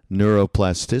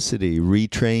neuroplasticity.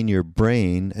 Retrain your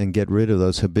brain and get rid of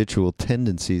those habitual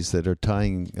tendencies that are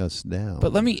tying us down.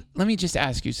 But let me just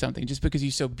ask you something, just because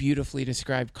you so beautifully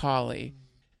described Kali.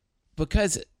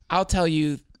 Because I'll tell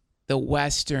you, the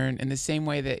Western, in the same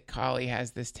way that Kali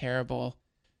has this terrible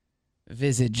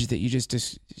visage that you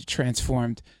just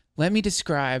transformed, let me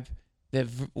describe the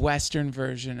Western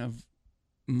version of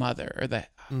mother, or the.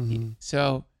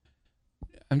 So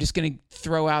I'm just going to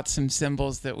throw out some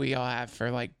symbols that we all have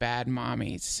for like bad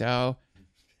mommies. So,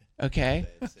 okay.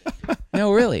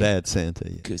 No, really. Bad Santa.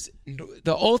 Because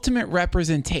the ultimate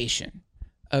representation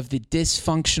of the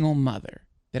dysfunctional mother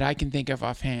that I can think of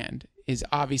offhand is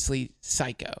obviously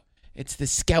Psycho. It's the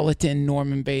skeleton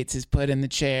Norman Bates has put in the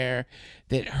chair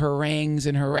that harangues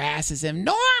and harasses him.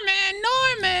 Norman,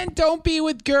 don't be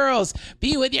with girls.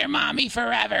 Be with your mommy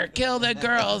forever. Kill the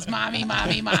girls. Mommy.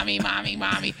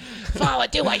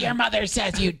 Do what your mother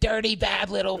says, you dirty, bad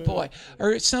little boy.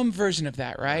 Or some version of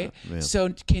that, right? Yeah.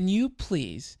 So can you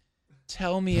please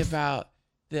tell me about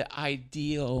the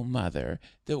ideal mother?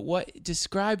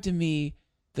 Describe to me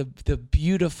the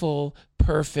beautiful,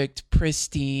 perfect,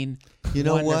 pristine,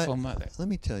 wonderful mother. Let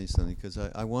me tell you something, because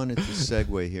I wanted to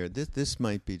segue here. This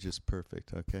might be just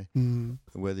perfect, okay? Mm-hmm.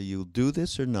 Whether you'll do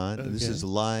this or not, okay. This is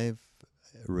live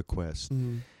request.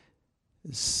 Mm-hmm.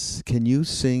 Can you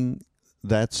sing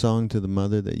that song to the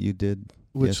mother that you did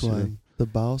Which yesterday? one? The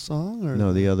Bao song? Or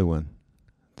no, the other one.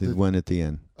 The one at the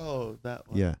end. Oh, that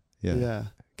one. Yeah.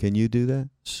 Can you do that?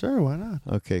 Sure, why not?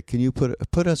 Okay, can you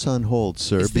put us on hold,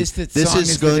 sir? Is this the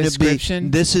description?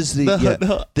 This is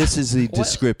the This is the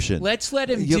description. Let's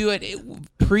let him do it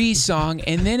pre-song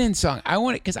and then in song. I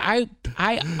want it because I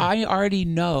already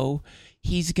know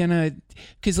he's gonna.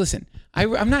 Because listen,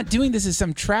 I'm not doing this as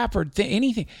some trap or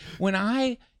anything. When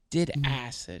I did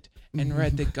acid and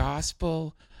read the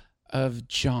Gospel of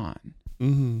John,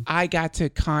 I got to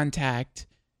contact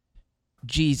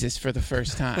Jesus for the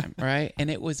first time, right? And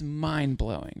it was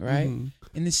mind-blowing, right?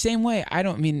 In the same way,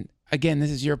 again, this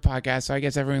is your podcast, so I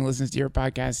guess everyone who listens to your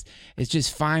podcast is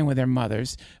just fine with their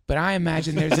mothers. But I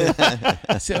imagine there's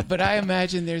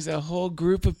a whole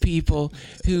group of people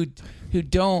who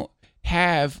don't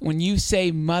have, when you say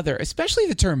mother, especially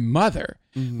the term mother,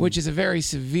 which is a very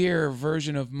severe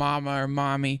version of mama or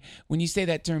mommy. When you say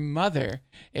that term mother,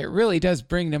 it really does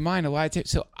bring to mind a lot of times.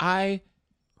 So I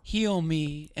heal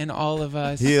me and all of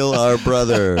us. Heal our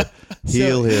brother.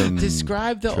 Heal him.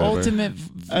 Describe the Trevor. ultimate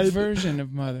version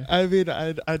of mother. I mean,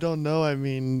 I don't know. I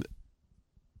mean,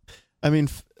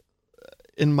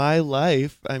 in my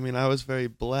life, I mean, I was very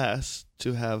blessed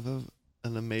to have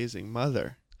an amazing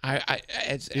mother.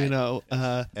 As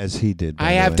he did.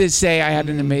 I have to say, I had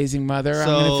an amazing mother. I'm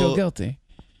going to feel guilty.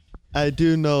 I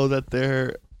do know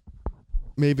that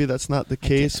maybe that's not the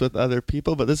case with other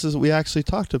people, but we actually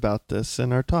talked about this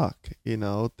in our talk.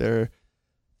 The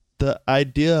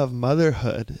idea of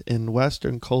motherhood in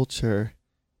Western culture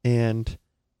and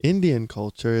Indian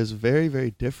culture is very, very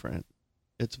different.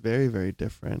 It's very, very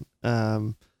different.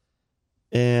 And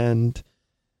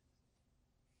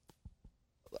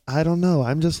I don't know.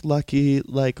 I'm just lucky.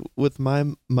 Like with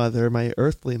my mother, my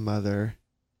earthly mother,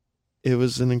 it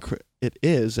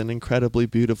is an incredibly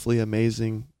beautifully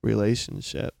amazing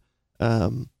relationship.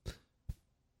 I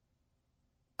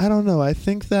don't know. I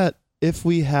think that if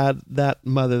we had that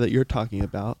mother that you're talking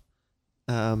about,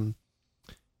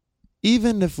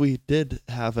 even if we did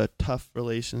have a tough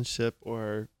relationship,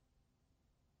 or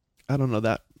I don't know,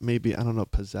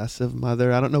 possessive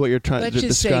mother. I don't know what you're trying to describe.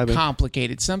 Let's just say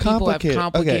complicated. Some people have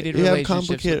complicated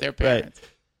relationships with their parents. Right.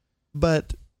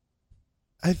 But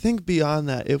I think beyond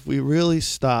that, if we really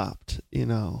stopped,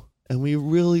 and we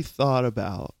really thought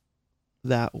about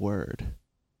that word,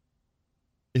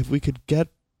 if we could get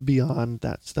beyond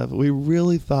that stuff, we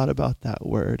really thought about that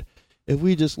word, if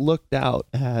we just looked out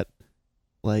at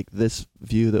like this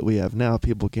view that we have now,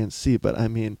 people can't see, but I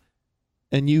mean,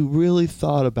 and you really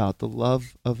thought about the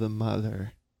love of the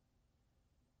mother,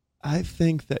 I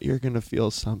think that you're going to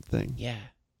feel something. Yeah.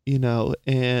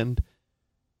 And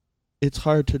it's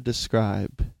hard to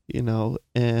describe,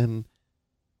 and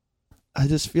I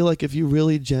just feel like if you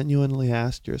really genuinely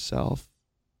asked yourself,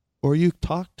 or you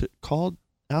called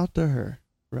out to her,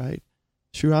 right?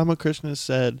 Sri Ramakrishna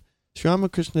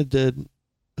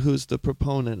who's the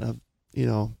proponent of,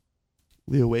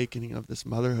 the awakening of this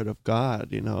motherhood of God,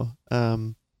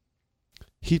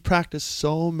 he practiced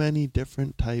so many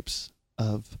different types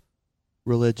of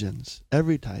religions,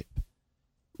 every type,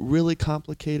 really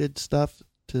complicated stuff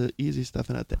to easy stuff.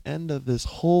 And at the end of this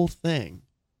whole thing,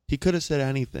 he could have said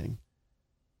anything.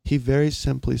 He very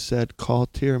simply said, call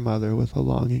to your mother with a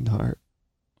longing heart,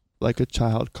 like a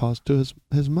child calls to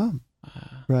his mom,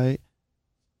 right?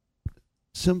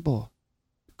 Simple.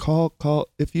 Call.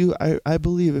 I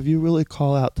believe if you really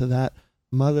call out to that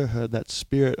motherhood, that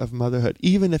spirit of motherhood,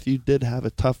 even if you did have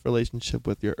a tough relationship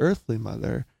with your earthly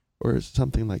mother or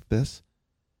something like this,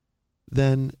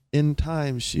 then in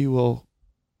time she will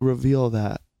reveal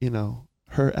that,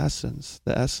 her essence,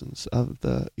 the essence of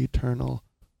the eternal,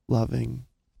 loving,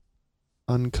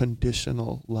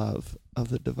 unconditional love of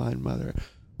the Divine Mother.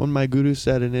 When my guru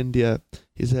said in India,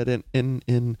 he said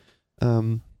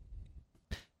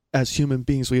as human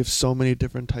beings, we have so many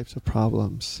different types of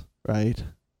problems, right?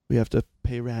 We have to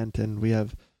pay rent, and we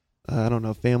have,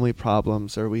 family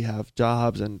problems, or we have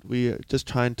jobs, and we are just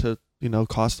trying to,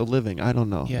 cost of living. I don't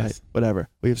know. Yes. Right? Whatever.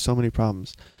 We have so many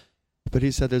problems. But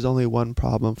he said there's only one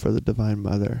problem for the Divine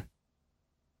Mother.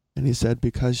 And he said,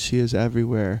 because she is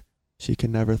everywhere, she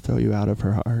can never throw you out of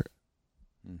her heart.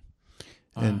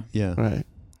 And right.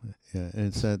 Yeah, and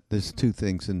it's that there's two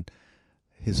things, and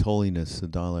His Holiness the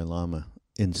Dalai Lama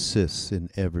insists in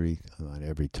not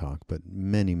every talk, but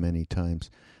many, many times,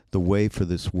 the way for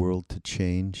this world to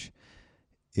change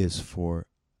is for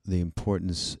the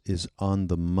importance is on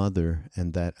the mother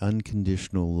and that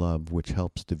unconditional love which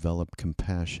helps develop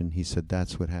compassion. He said,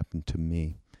 that's what happened to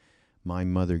me. My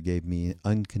mother gave me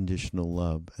unconditional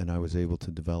love, and I was able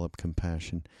to develop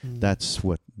compassion. That's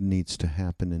what needs to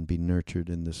happen and be nurtured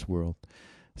in this world.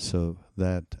 So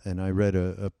that, and I read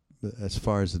as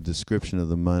far as the description of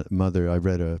the mother, I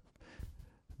read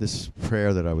this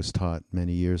prayer that I was taught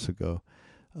many years ago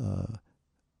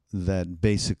that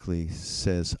basically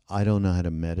says, I don't know how to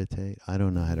meditate, I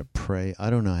don't know how to pray, I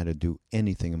don't know how to do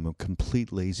anything. I'm a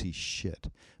complete lazy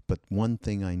shit. But one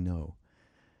thing I know,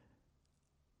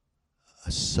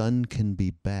 a son can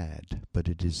be bad, but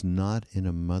it is not in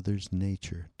a mother's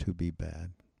nature to be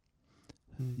bad.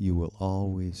 You will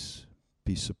always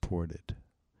be supported,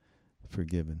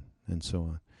 forgiven, and so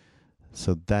on.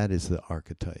 So that is the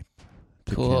archetype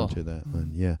to counter that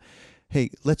one. Yeah. Hey,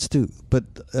 let's do. But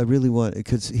I really want,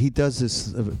 because he does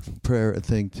this prayer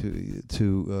thing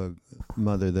to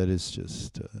mother that is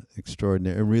just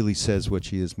extraordinary. It really says what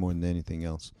she is more than anything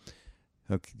else.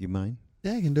 Okay, do you mind?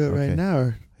 Yeah, I can do it right now.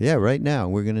 Or yeah, right now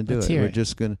we're gonna do Let's it. hear We're it.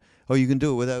 just gonna. Oh, you can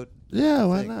do it without. yeah,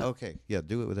 why thing. not? Okay, yeah,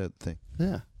 do it without the thing.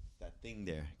 Yeah. That thing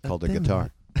there That called a thing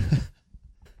guitar.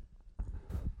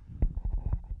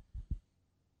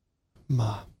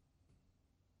 Ma.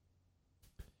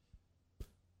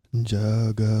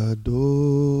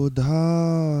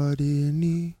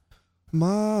 Jagadodharini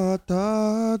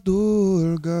Mata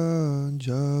Durga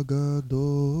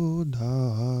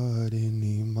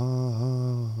Jagadodharini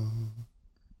Ma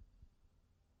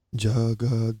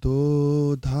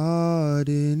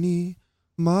Jagadodharini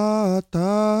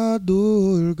Mata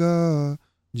Durga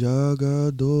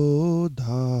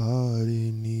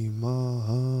Jagadodharini Ma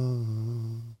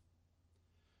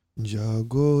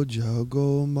Jago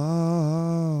Jago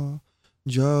Ma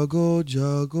Jago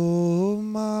Jago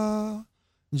Ma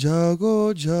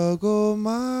Jago Jago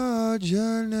Ma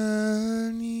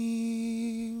Janani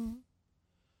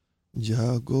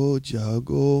Jago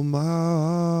Jago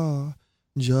Ma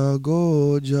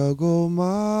Jago Jago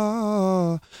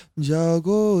Ma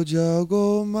Jago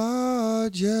Jago Ma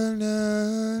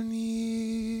Janani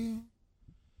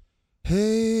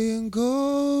Hey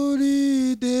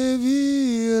Gauri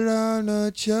Devi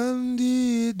Rana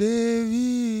Chandi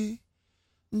Devi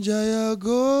Jaya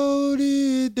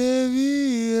Gauri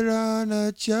Devi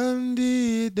Rana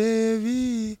Chandi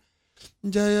Devi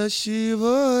Jaya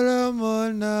Shiva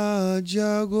Ramana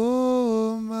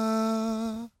Jagoma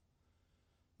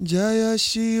Jaya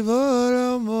Shiva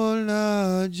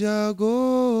Ramana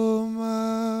Jagoma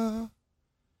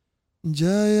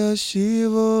Jaya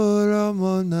Shiva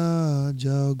Ramana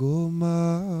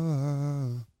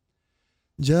Jagoma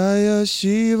Jaya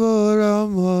Shiva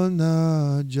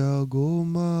Ramana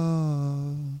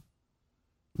Jagoma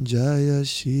Jaya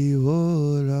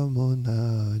Shiva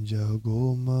Ramana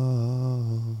Jagoma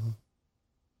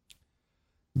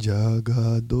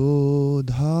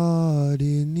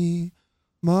Jagadodharini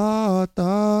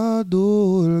Mata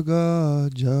Durga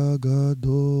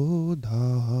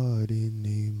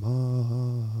Jagadodharini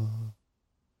Ma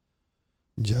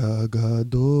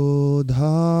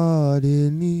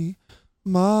Jagadodharini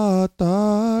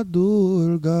Mata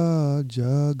Durga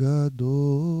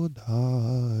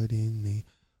Jagadodharini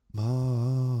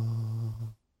Ma.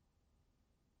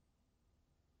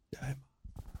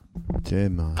 Jai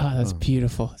Ma. Oh, that's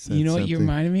beautiful. Said You know what you something.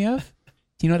 reminded me of?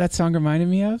 Do you know what that song reminded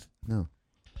me of? No.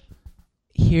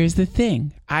 Here's the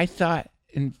thing. I thought,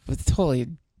 and it was totally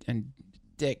a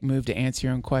dick move to answer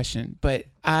your own question, but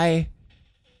I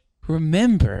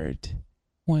remembered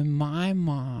when my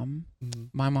mom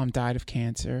died of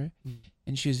cancer,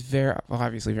 and she was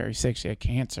obviously very sick. She had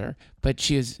cancer, but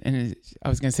she was, and I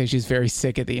was going to say she was very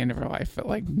sick at the end of her life, but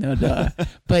like, no duh.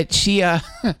 but so I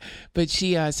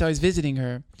was visiting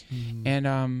her,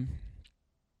 and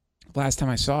last time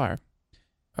I saw her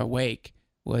awake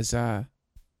was, so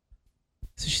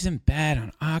she's in bed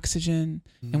on oxygen,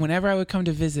 and whenever I would come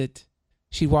to visit,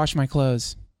 she'd wash my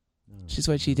clothes. She's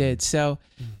what she did. So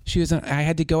she was. I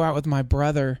had to go out with my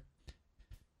brother,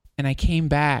 and I came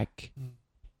back,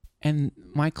 and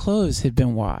my clothes had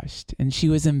been washed, and she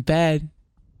was in bed,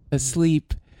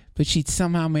 asleep, but she'd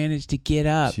somehow managed to get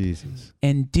up Jesus.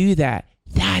 and do that.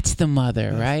 That's the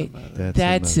mother, right? That's the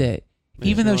mother. it.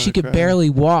 Even though she could barely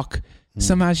walk,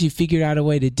 somehow she figured out a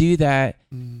way to do that.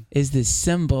 Is this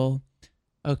symbol?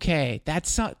 Okay, that's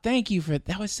so, thank you for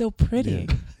that. Was so pretty.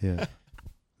 Yeah.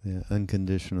 Yeah,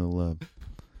 unconditional love.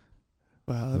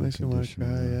 Wow, that makes me want to cry,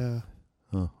 yeah.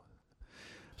 Oh.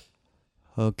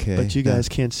 Okay. But you guys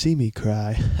can't see me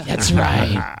cry. That's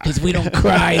right, because we don't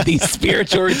cry at these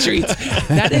spiritual retreats.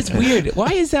 That is weird.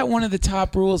 Why is that one of the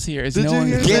top rules here? Is Did no you one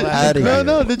hear gets Get allowed out to of cry? here.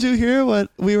 No, did you hear what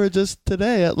we were just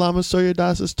today at Lama Surya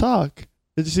Das's talk?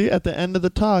 Did you see at the end of the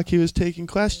talk, he was taking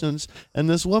questions, and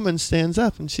this woman stands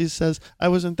up and she says, I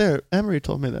wasn't there. Emery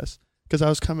told me this because I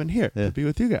was coming here to be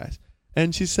with you guys.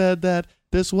 And she said that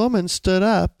this woman stood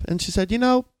up and she said, you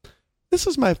know, this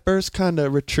is my first kind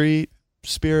of retreat,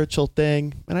 spiritual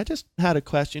thing. And I just had a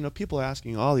question. You know, people are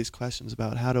asking all these questions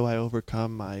about how do I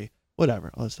overcome my whatever,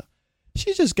 all this stuff.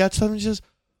 She just gets up and she says,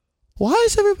 why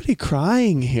is everybody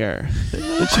crying here?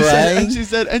 And she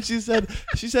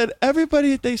said,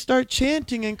 everybody, they start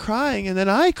chanting and crying, and then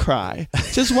I cry.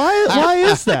 Just why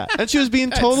is that? And she was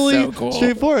being totally so cool.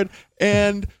 straightforward.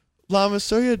 And Lama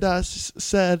Surya Das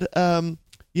said,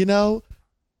 you know,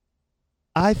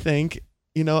 I think,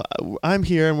 you know, I'm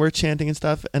here and we're chanting and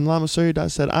stuff, and Lama Surya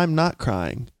Das said, I'm not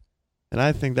crying. And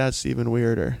I think that's even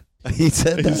weirder. He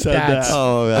said that. He said that.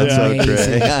 Oh, that's so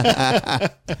amazing.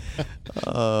 great.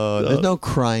 Oh, there's no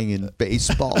crying in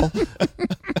baseball.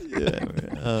 Yeah.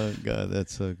 Oh God,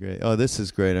 that's so great. Oh, this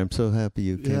is great. I'm so happy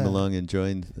you came Yeah. along and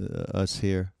joined us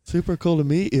here. Super cool to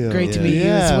meet you. Great to Yeah. meet you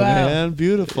as Yeah, well. man.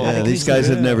 Beautiful. Yeah, these guys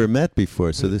have Yeah. never met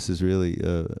before, so this is really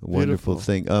a wonderful Beautiful.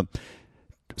 thing.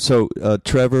 So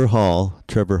Trevor Hall,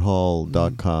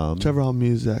 trevorhall.com.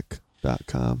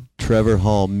 TrevorHallMusic.com.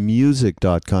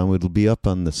 trevorhallmusic.com. It'll be up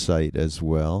on the site as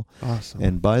well. Awesome.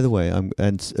 And by the way,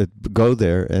 go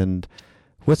there. And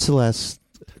what's the last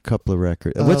couple of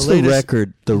records? What's the latest-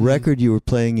 record? The record you were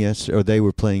playing yesterday, or they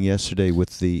were playing yesterday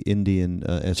with the Indian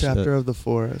Chapter of the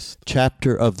Forest.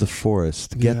 Chapter of the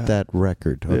Forest. Get Yeah. that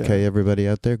record, okay? Everybody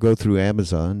out there, go through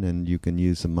Amazon and you can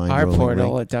use the mind Our rolling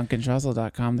portal link. at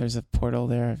DuncanTrussell.com. There's a portal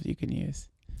there you can use.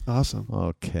 Awesome.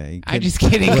 Okay. I'm just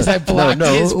kidding because I blocked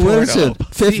no, his portal. listen,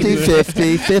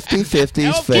 50-50, 50-50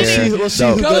 is No, fair. kidding. We'll see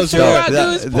who Go goes through where.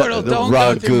 Ragu's portal. Don't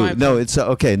go through my No, it's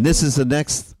okay. And this is the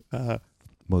next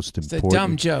most It's a important.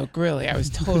 dumb joke, really. I was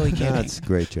totally kidding. That's a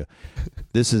great joke.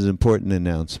 This is an important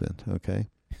announcement, okay?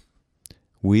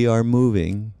 We are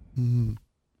moving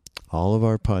all of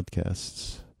our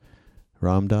podcasts,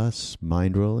 Ram Dass,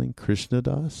 Mind Rolling, Krishna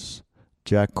Das,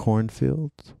 Jack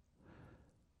Cornfield,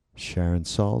 Sharon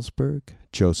Salzberg,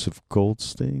 Joseph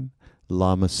Goldstein,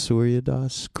 Lama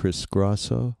Suryadas, Chris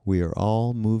Grasso. We are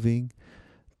all moving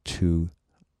to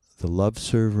the Love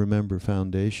Serve Remember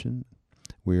Foundation.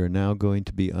 We are now going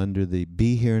to be under the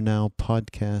Be Here Now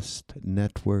Podcast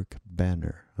Network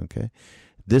banner, okay?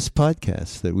 This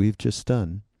podcast that we've just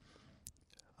done,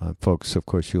 folks, of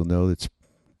course, you'll know it's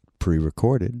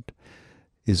pre-recorded,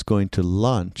 is going to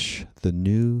launch the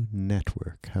new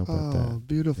network. How about that? Oh,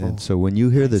 beautiful. And so when you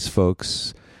hear this,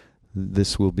 folks,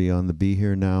 this will be on the Be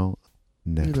Here Now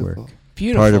network. Beautiful.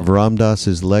 Beautiful. Part of Ram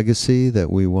Dass's legacy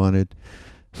that we wanted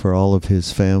for all of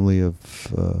his family of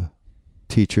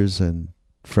teachers and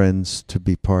friends to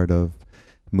be part of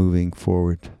moving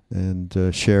forward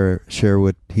and share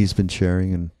what he's been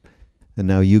sharing and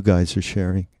now you guys are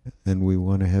sharing and we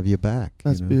want to have you back.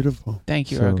 That's beautiful.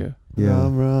 Thank you, So, Raghu. Yeah.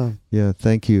 Ram. Yeah,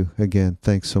 thank you again.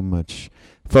 Thanks so much.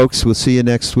 Folks, we'll see you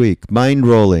next week. Mind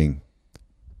rolling.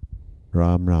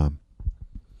 Ram Ram.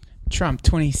 Trump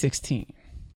 2016.